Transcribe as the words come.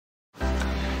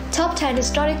Top 10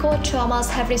 historical dramas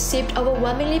have received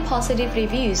overwhelmingly positive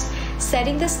reviews,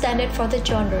 setting the standard for the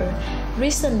genre.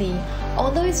 Recently,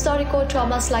 although historical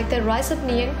dramas like The Rise of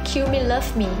Ning, Kill Me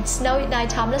Love Me, Snow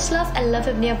Night Timeless Love, and Love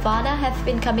of Nirvana have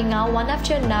been coming out one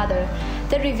after another,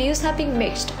 the reviews have been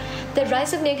mixed. The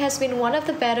Rise of Ning has been one of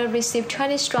the better received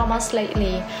Chinese dramas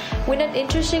lately, with an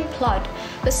interesting plot,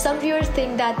 but some viewers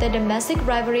think that the domestic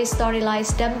rivalry storyline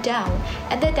is dumbed down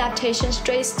and the adaptation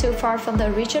strays too far from the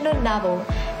original novel,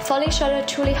 falling short of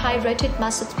truly high-rated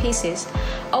masterpieces.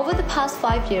 Over the past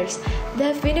 5 years,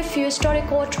 there have been a few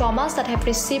historical dramas that have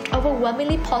received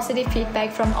overwhelmingly positive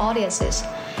feedback from audiences.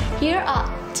 Here are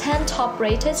 10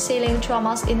 top-rated ceiling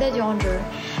dramas in the genre.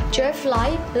 Joy of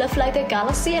Light, Love Like the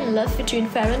Galaxy, and Love Between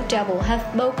Fair and Devil have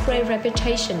both great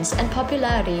reputations and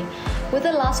popularity, with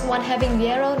the last one having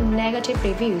zero negative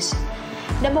reviews.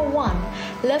 Number 1.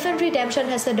 Love and Redemption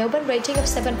has a Douban rating of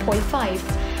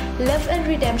 7.5. Love and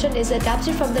Redemption is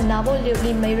adapted from the novel Liu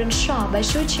Li Mei Ren Sha by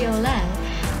Xu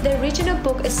Qianlang. The original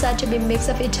book is said to be a mix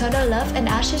of eternal love and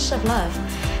ashes of love,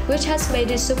 which has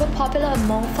made it super popular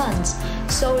among fans,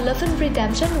 so Love and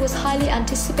Redemption was highly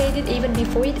anticipated even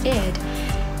before it aired,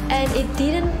 and it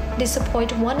didn't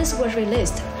disappoint once it was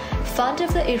released. Fans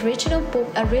of the original book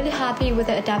are really happy with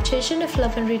the adaptation of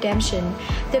Love and Redemption.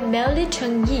 The male lead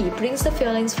Cheng Yi brings the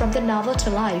feelings from the novel to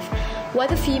life, while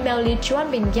the female lead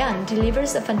Juan Bingyang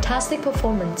delivers a fantastic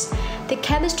performance. The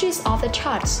chemistry is off the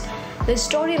charts. The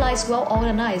storyline is well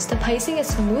organized, the pacing is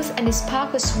smooth, and is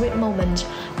packed with sweet moments,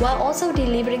 while also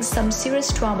delivering some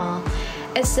serious drama.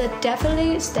 It's a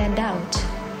definitely standout.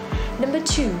 Number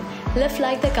 2. Love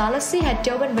Like the Galaxy had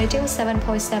Douban rating of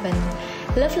 7.7.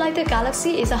 Love Like the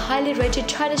Galaxy is a highly rated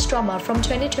Chinese drama from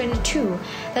 2022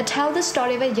 that tells the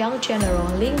story of a young general,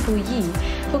 Lin Buyi,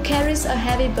 who carries a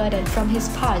heavy burden from his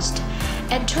past,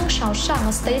 and Cheng Shaoshang,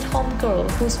 a stay-at-home girl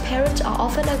whose parents are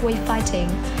often away fighting.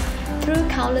 Through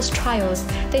countless trials,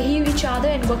 they heal each other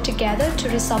and work together to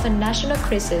resolve a national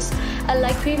crisis.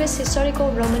 Unlike previous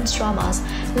historical romance dramas,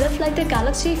 Love Like the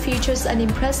Galaxy features an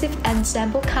impressive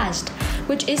ensemble cast,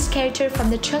 which is characters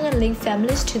from the Cheng and Ling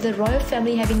families to the royal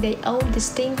family having their own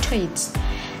distinct traits.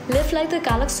 Love Like the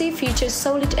Galaxy features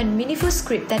solid and meaningful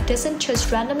script that doesn't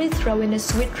just randomly throw in a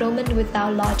sweet romance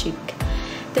without logic.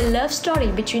 The love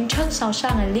story between Cheng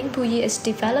Shaoshang and Lin Buyi is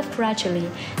developed gradually,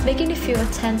 making it feel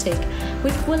authentic.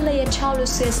 With Wen Lei and Chao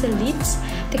Lucy as the leads,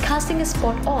 the casting is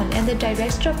spot on and the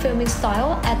director's filming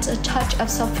style adds a touch of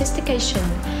sophistication.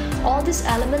 All these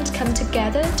elements come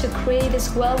together to create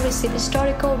this well-received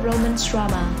historical romance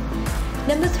drama.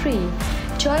 Number 3.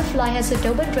 Joy of Light has a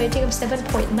Douban rating of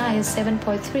 7.9 and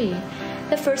 7.3.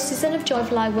 The first season of Joy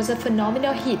of Light was a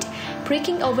phenomenal hit,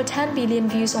 breaking over 10 billion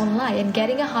views online and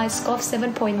getting a high score of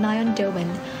 7.9 on Douban,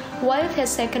 while the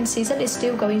second season is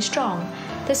still going strong.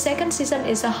 The second season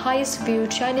is the highest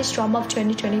viewed Chinese drama of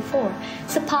 2024,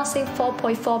 surpassing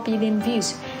 4.4 billion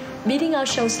views, beating out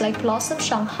shows like Blossom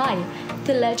Shanghai,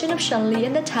 The Legend of Shenli,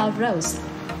 and The Tao Rose.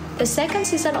 The second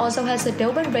season also has a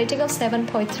Douban rating of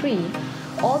 7.3.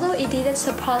 Although it didn't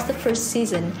surpass the first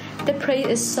season, the praise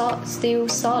is still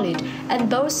solid, and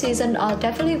both seasons are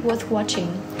definitely worth watching.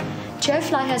 Joy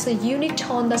of Light has a unique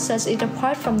tone that sets it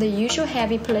apart from the usual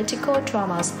heavy political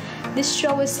dramas. This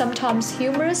show is sometimes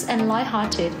humorous and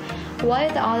light-hearted,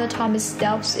 while the other times it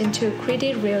delves into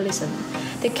gritty realism.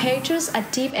 The characters are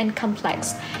deep and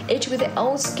complex, each with their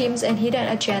own schemes and hidden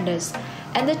agendas,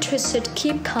 and the twists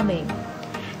keep coming.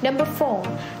 Number 4.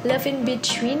 Love in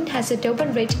Between has a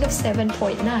Douban rating of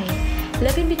 7.9.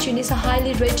 Love in Between is a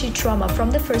highly rated drama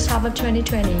from the first half of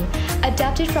 2020,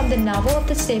 adapted from the novel of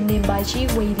the same name by Ji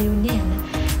Wei Liu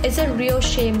Nian. It's a real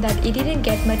shame that it didn't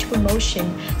get much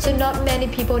promotion, so not many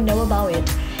people know about it.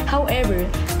 However,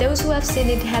 those who have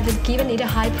seen it have given it a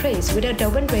high praise with a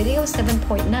Douban rating of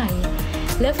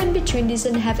 7.9. Love in Between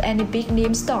doesn't have any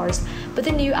big-name stars, but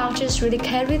the new actors really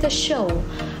carry the show.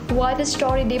 While the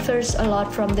story differs a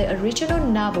lot from the original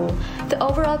novel, the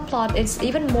overall plot is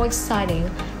even more exciting.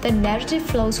 The narrative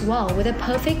flows well with a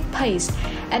perfect pace,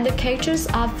 and the characters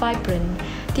are vibrant.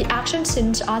 The action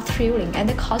scenes are thrilling, and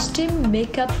the costume,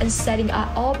 makeup, and setting are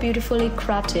all beautifully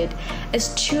crafted.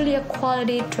 It's truly a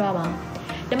quality drama.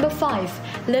 Number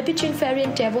 5. Love Between Fairy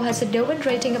and Devil has a Douban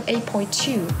rating of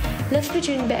 8.2. Love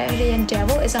Between Fairy and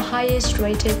Devil is the highest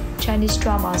rated Chinese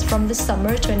drama from the summer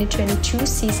 2022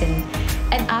 season,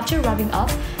 and after wrapping up,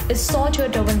 it soared to a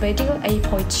Douban rating of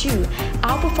 8.2,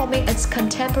 outperforming its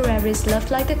contemporaries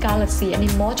Love Like the Galaxy and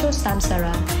Immortal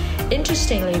Samsara.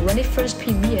 Interestingly, when it first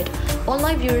premiered,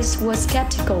 online viewers were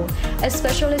skeptical,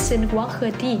 especially since Wang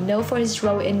Hedi, known for his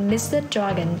role in Mr.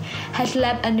 Dragon, had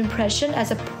left an impression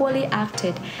as a poorly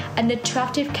acted,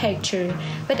 unattractive character,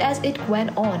 but as it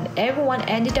went on, everyone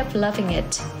ended up loving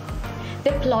it.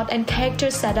 The plot and character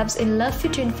setups in Love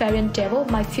Between Fairy and Devil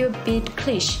might feel a bit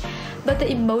cliché, but the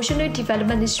emotional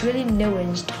development is really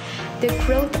nuanced. The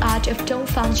growth arc of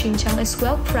Dongfang Qingchang is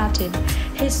well crafted.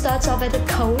 He starts off as a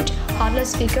cold,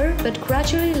 heartless figure, but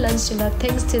gradually learns to love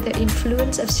thanks to the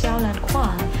influence of Xiaolan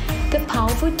Hua. The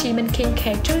powerful Demon King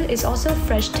character is also a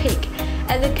fresh take,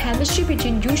 and the chemistry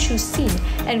between Yu Shu-xin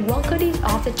and Wang Hedi is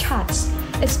off the charts.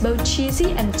 It's both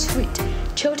cheesy and sweet,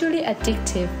 totally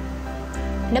addictive.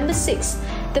 Number 6.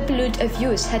 The Blood of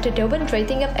Youth had a Douban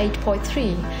rating of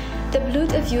 8.3. The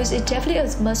Blood of Youth is definitely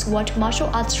a must-watch martial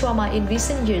arts drama in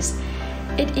recent years.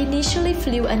 It initially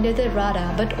flew under the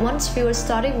radar, but once viewers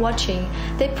started watching,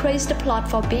 they praised the plot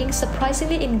for being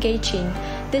surprisingly engaging.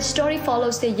 The story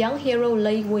follows the young hero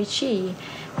Lei Weiqi,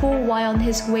 who, while on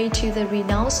his way to the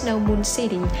renowned Snow Moon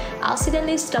City,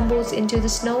 accidentally stumbles into the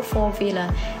Snowfall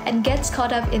Villa and gets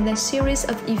caught up in a series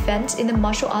of events in the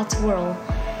martial arts world.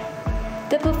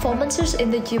 The performances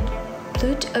in the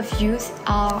Blood of Youth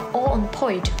are all on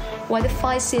point, while the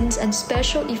fight scenes and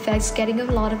special effects getting a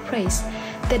lot of praise.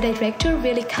 The director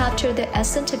really captured the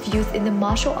essence of youth in the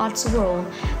martial arts world.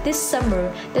 This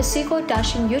summer, the sequel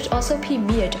Dashing Youth also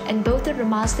premiered, and both the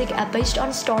remakes are based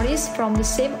on stories from the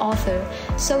same author,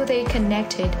 so they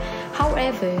connected.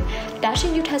 However,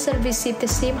 Dashing Youth hasn't received the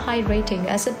same high rating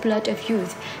as The Blood of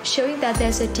Youth, showing that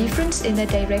there's a difference in the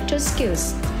director's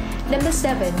skills. Number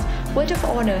 7. Word of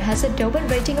Honor has a Douban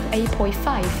rating of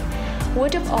 8.5.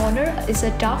 Word of Honor is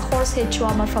a dark horse hit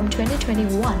drama from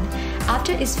 2021.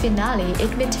 After its finale,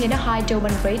 it maintained a high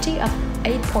Douban rating of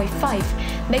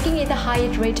 8.5, making it the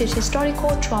highest rated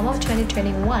historical drama of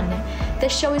 2021. The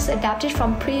show is adapted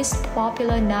from Priest's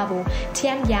popular novel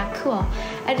Tian Ya Ke,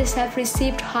 and it has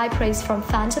received high praise from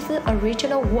fans of the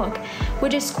original work,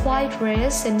 which is quite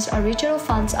rare since original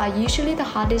fans are usually the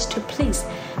hardest to please,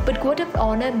 but Word of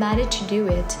Honor managed to do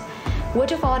it.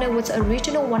 Word of Honor was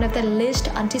originally one of the least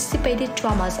anticipated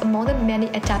dramas among the many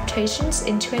adaptations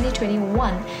in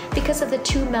 2021 because of the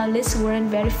two male leads weren't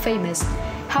very famous.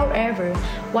 However,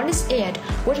 once it's aired,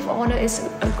 Word of Honor is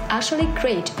actually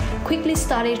great, quickly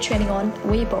started trending on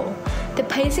Weibo. The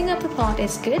pacing of the plot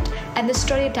is good, and the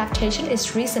story adaptation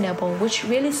is reasonable, which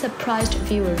really surprised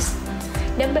viewers.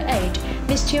 Number 8.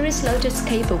 Mysterious Lotus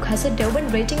K-Book has a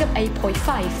Douban rating of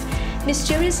 8.5.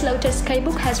 Mysterious Lotus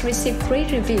K-Book has received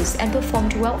great reviews and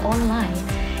performed well online.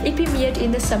 It premiered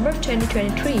in the summer of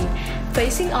 2023,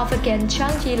 facing off against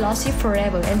Chang Yi Lost You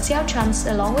Forever and Xiao Chan's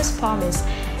A Longest Promise.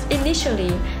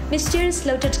 Initially, Mysterious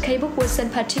Lotus K-Book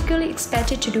wasn't particularly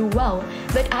expected to do well,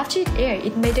 but after it aired,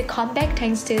 it made a comeback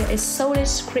thanks to its solid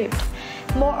script.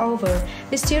 Moreover,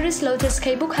 Mysterious Lotus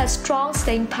K-Book has strong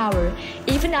staying power.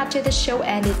 Even after the show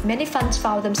ended, many fans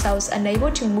found themselves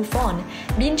unable to move on,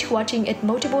 binge-watching it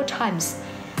multiple times.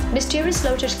 Mysterious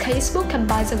Lotus K-Book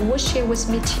combines a warship with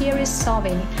mysterious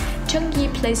solving. Zheng Yi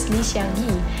plays Li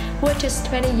Xiangyi, who is just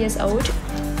 20 years old,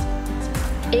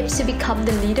 aims to become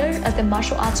the leader of the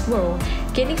martial arts world,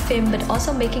 gaining fame but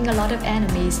also making a lot of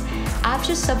enemies.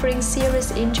 After suffering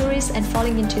serious injuries and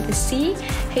falling into the sea,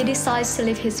 he decides to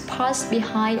leave his past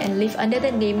behind and live under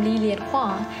the name Li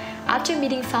Lianhua. After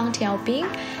meeting Fang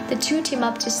Tiaobing, the two team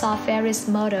up to solve various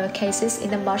murder cases in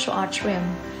the martial arts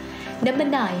realm. Number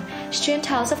 9. Strange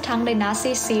Tales of Tang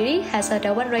Dynasty series has a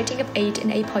Douban rating of 8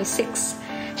 and 8.6.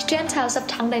 Strange Tales of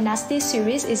Tang Dynasty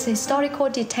series is a historical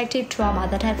detective drama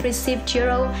that has received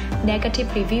 0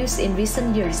 negative reviews in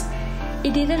recent years.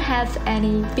 It didn't have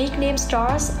any big-name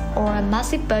stars or a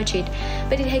massive budget,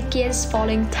 but it had gained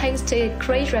following thanks to a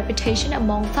great reputation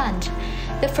among fans.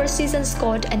 The first season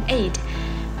scored an 8,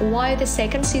 while the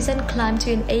second season climbed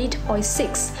to an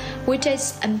 8.6, which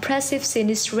is impressive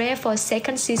since it's rare for a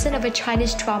second season of a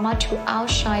Chinese drama to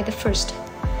outshine the first.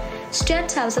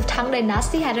 Strange Tales of Tang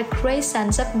Dynasty had a great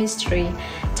sense of mystery,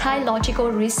 tight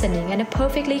logical reasoning, and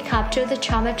perfectly captured the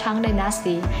charm of Tang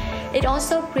Dynasty. It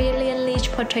also brilliantly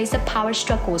portrays the power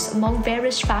struggles among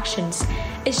various factions.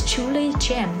 It's truly a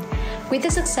gem. With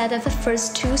the success of the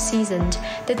first 2 seasons,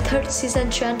 the third season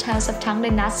Strange Tales of Tang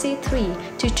Dynasty 3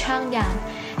 to Chang'an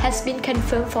has been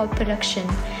confirmed for production.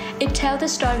 It tells the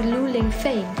story of Lu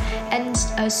Lingfei,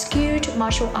 a skilled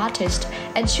martial artist,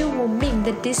 and Xu Wuming,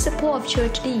 the disciple of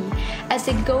Church Li, as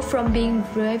they go from being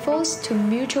rivals to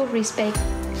mutual respect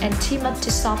and team up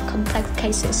to solve complex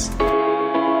cases.